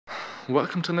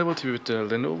Welcome to Lenovo TV with the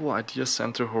Lenovo Idea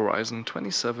Center Horizon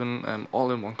 27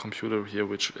 all-in-one computer here,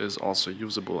 which is also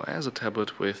usable as a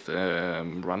tablet with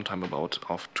runtime about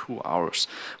of 2 hours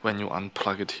when you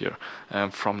unplug it here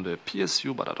from the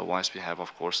PSU. But otherwise we have,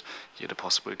 of course, here the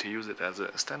possibility to use it as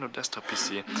a standard desktop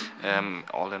PC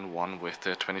all-in-one with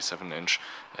a 27-inch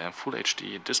Full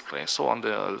HD display. So on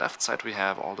the left side we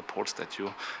have all the ports that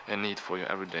you need for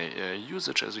your everyday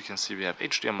usage. As you can see, we have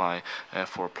HDMI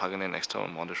for plugging in external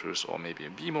monitors or maybe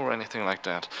a beam or anything like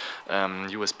that,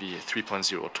 USB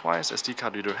 3.0 twice, SD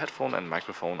card reader, headphone and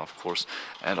microphone, of course,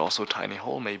 and also tiny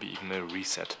hole, maybe even a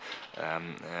reset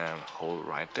hole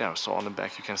right there. So on the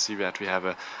back you can see that we have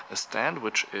a stand,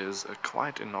 which is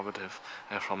quite innovative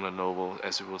from Lenovo,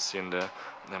 as you will see in the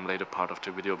later part of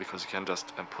the video, because you can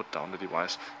just put down the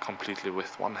device completely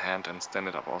with one hand and stand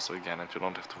it up also again, and you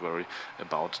don't have to worry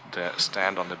about the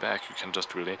stand on the back. You can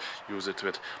just really use it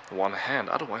with one hand.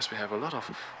 Otherwise we have a lot of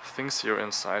things here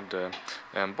inside the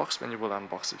box. When you will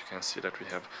unbox it, you can see that we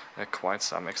have quite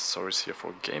some accessories here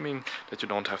for gaming that you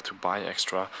don't have to buy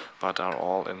extra, but are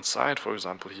all inside. For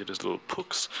example, here these little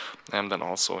pucks, and then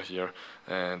also here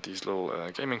these little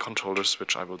gaming controllers,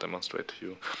 which I will demonstrate to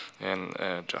you in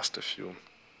just a few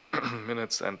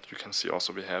minutes. And you can see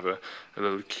also we have a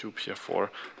little cube here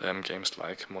for games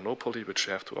like Monopoly, which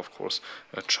you have to, of course,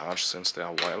 charge since they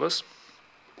are wireless.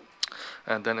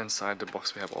 And then inside the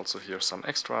box we have also here some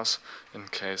extras in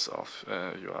case of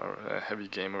you are a heavy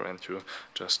gamer and you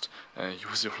just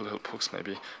use your little pucks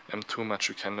maybe too much.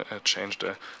 You can change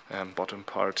the bottom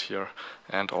part here,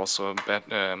 and also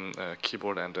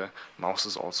keyboard and the mouse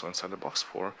is also inside the box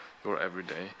for your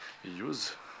everyday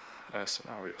use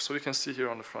scenario. So you can see here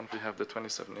on the front we have the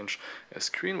 27-inch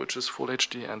screen, which is Full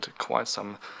HD and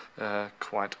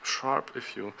quite sharp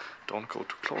if you don't go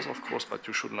too close, of course, but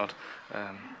you should not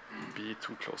be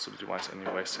too close to the device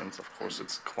anyway, since of course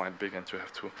it's quite big and you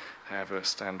have to have a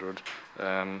standard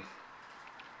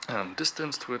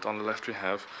distance to it. On the left we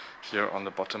have here on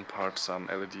the bottom part some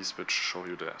LEDs which show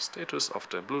you the status of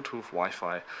the Bluetooth,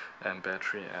 Wi-Fi and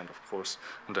battery, and of course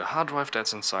the hard drive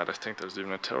that's inside. I think there's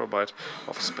even a terabyte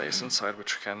of space inside,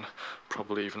 which you can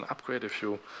probably even upgrade if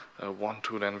you want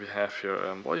to. Then we have here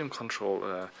volume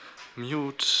control,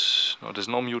 mute, no, there's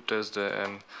no mute, there's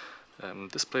the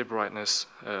display brightness,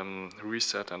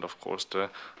 reset, and of course the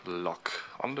lock.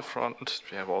 On the front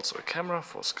we have also a camera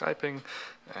for Skyping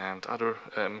and other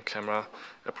camera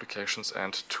applications,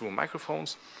 and 2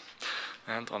 microphones.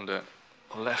 And on the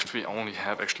left we only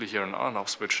have actually here an on-off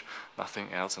switch,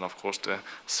 nothing else, and of course the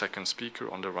second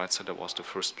speaker. On the right side there was the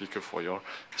first speaker for your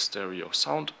stereo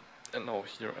sound. And now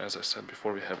here, as I said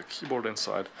before, we have a keyboard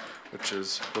inside, which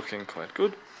is looking quite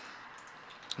good.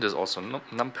 There's also a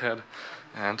numpad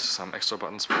and some extra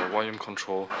buttons for volume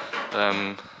control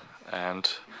and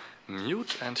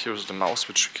mute. And here's the mouse,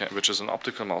 which is an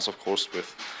optical mouse, of course,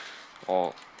 with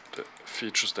all the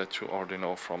features that you already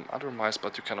know from other mice.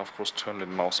 But you can, of course, turn the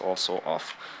mouse also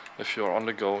off. If you're on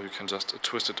the go, you can just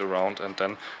twist it around and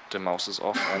then the mouse is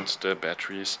off, and the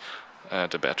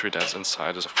battery that's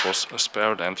inside is of course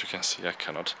spared, and you can see I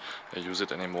cannot use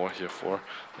it anymore here for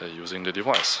using the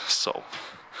device. So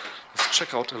let's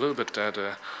check out a little bit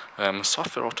the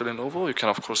software of the Lenovo. You can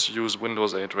of course use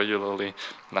Windows 8 regularly,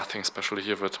 nothing special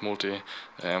here with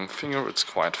multi-finger. It's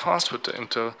quite fast with the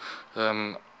Intel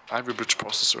Ivy Bridge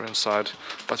processor inside,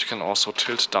 but you can also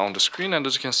tilt down the screen, and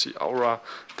as you can see, Aura,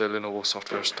 the Lenovo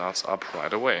software, starts up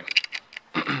right away.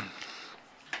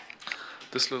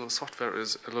 This little software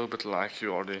is a little bit like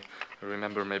you already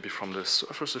remember maybe from the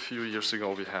Surface a few years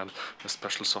ago. We had a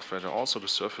special software there, also the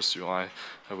Surface UI,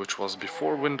 which was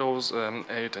before Windows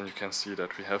 8, and you can see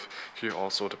that we have here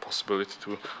also the possibility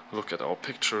to look at our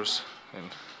pictures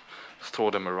and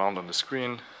throw them around on the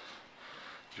screen.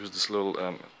 Use this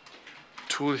little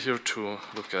tool here to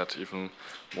look at even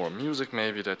more music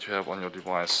maybe that you have on your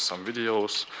device, some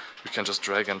videos. You can just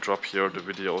drag and drop here the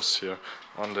videos here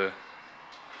on the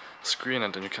screen,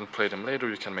 and then you can play them later.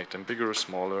 You can make them bigger,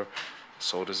 smaller.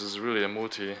 So this is really a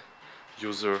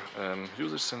multi-user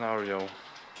user scenario.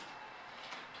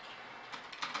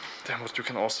 Then what you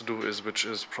can also do is, which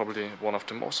is probably one of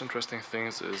the most interesting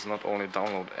things, is not only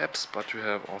download apps, but you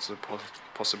have also the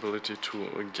possibility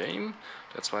to game.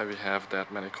 That's why we have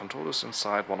that many controllers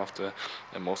inside. One of the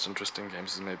most interesting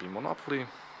games is maybe Monopoly,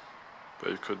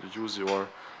 where you could use your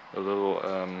little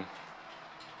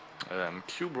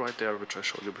cube right there, which I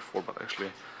showed you before, but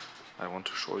actually I want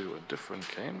to show you a different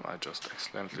game. I just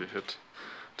accidentally hit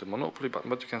the Monopoly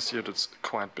button, but you can see it's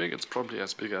quite big. It's probably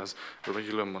as big as a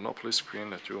regular Monopoly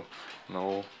screen that you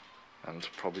know and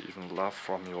probably even love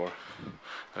from your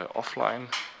offline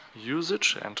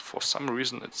usage, and for some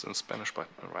reason it's in Spanish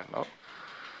right now,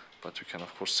 but you can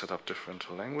of course set up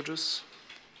different languages.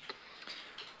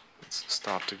 Let's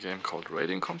start the game called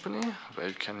Raiding Company, where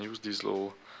you can use these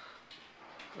little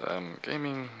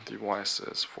gaming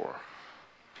devices for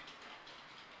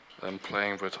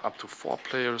playing with up to 4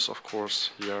 players. Of course,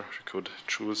 here you could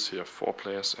choose here 4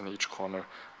 players in each corner,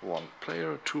 1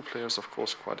 player, 2 players, of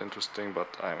course, quite interesting,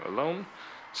 but I'm alone.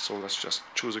 So let's just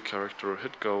choose a character,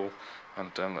 hit go,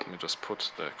 and then let me just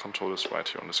put the controllers right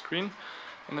here on the screen.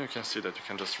 And then you can see that you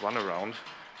can just run around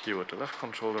here with the left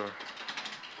controller,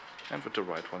 and with the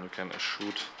right one you can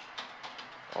shoot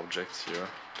objects here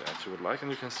that you would like. And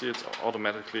you can see it's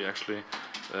automatically actually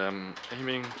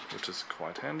aiming, which is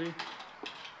quite handy.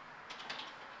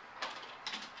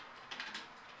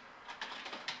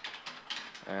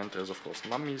 And there's of course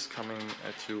mummies coming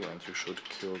at you, and you should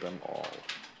kill them all.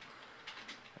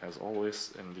 As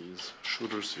always in these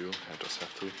shooters, you just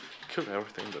have to kill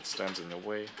everything that stands in your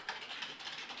way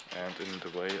and in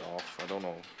the way of, I don't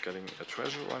know, getting a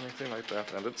treasure or anything like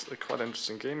that. And it's a quite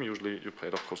interesting game. Usually you play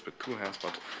it of course with 2 hands,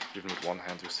 but even with 1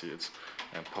 hand you see it's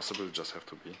possible. You just have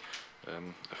to be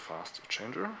a fast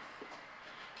changer.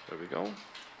 There we go.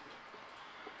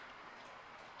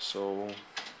 So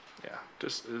yeah,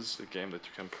 this is a game that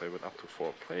you can play with up to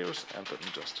 4 players, and let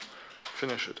me just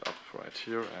finish it up right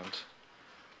here, and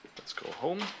let's go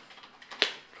home.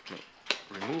 Let me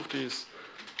remove these,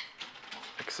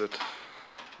 exit.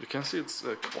 You can see it's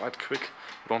quite quick,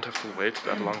 you don't have to wait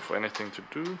that long for anything to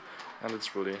do, and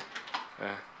it's really a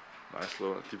nice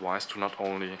little device to not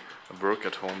only work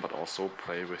at home but also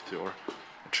play with your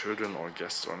children or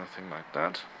guests or anything like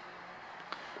that.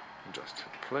 Just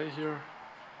hit play here.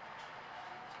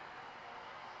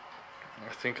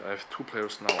 I think I have 2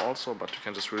 players now also, but you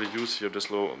can just really use here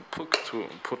this little hook to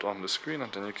put on the screen,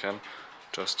 and then you can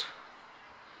just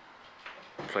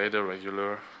play the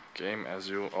regular game as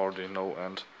you already know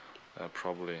and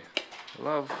probably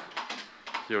love.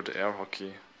 Here the air hockey.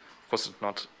 Of course it's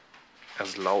not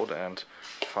as loud and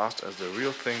fast as the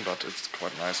real thing, but it's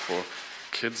quite nice for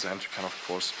kids, and you can of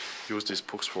course use these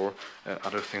books for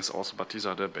other things also, but these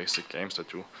are the basic games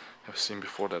that you have seen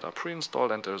before that are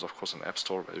pre-installed. And there's of course an app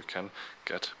store where you can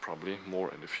get probably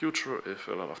more in the future if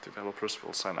a lot of developers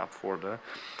will sign up for the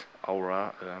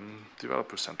Aura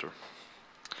Developer Center.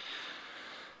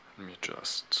 Let me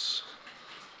just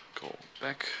go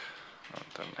back and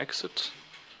then exit.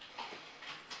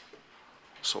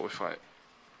 So if I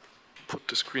put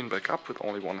the screen back up with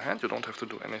only 1 hand, you don't have to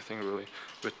do anything really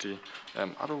with the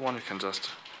other one. You can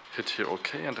just hit here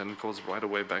OK, and then it goes right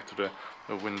away back to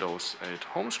the Windows 8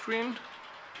 home screen.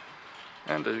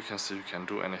 And you can see you can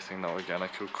do anything now again.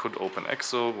 Like you could open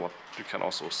Excel, what you can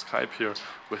also Skype here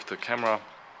with the camera,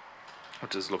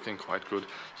 which is looking quite good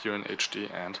here in HD,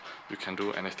 and you can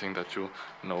do anything that you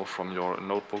know from your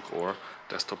notebook or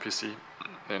desktop PC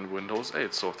in Windows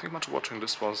 8. So thank you much for watching.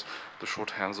 This was the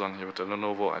short hands-on here with the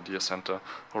Lenovo Idea Center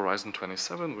Horizon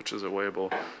 27, which is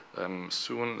available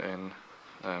soon in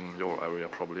your area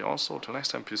probably also. Till next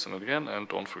time, peace and again, and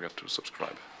don't forget to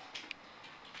subscribe.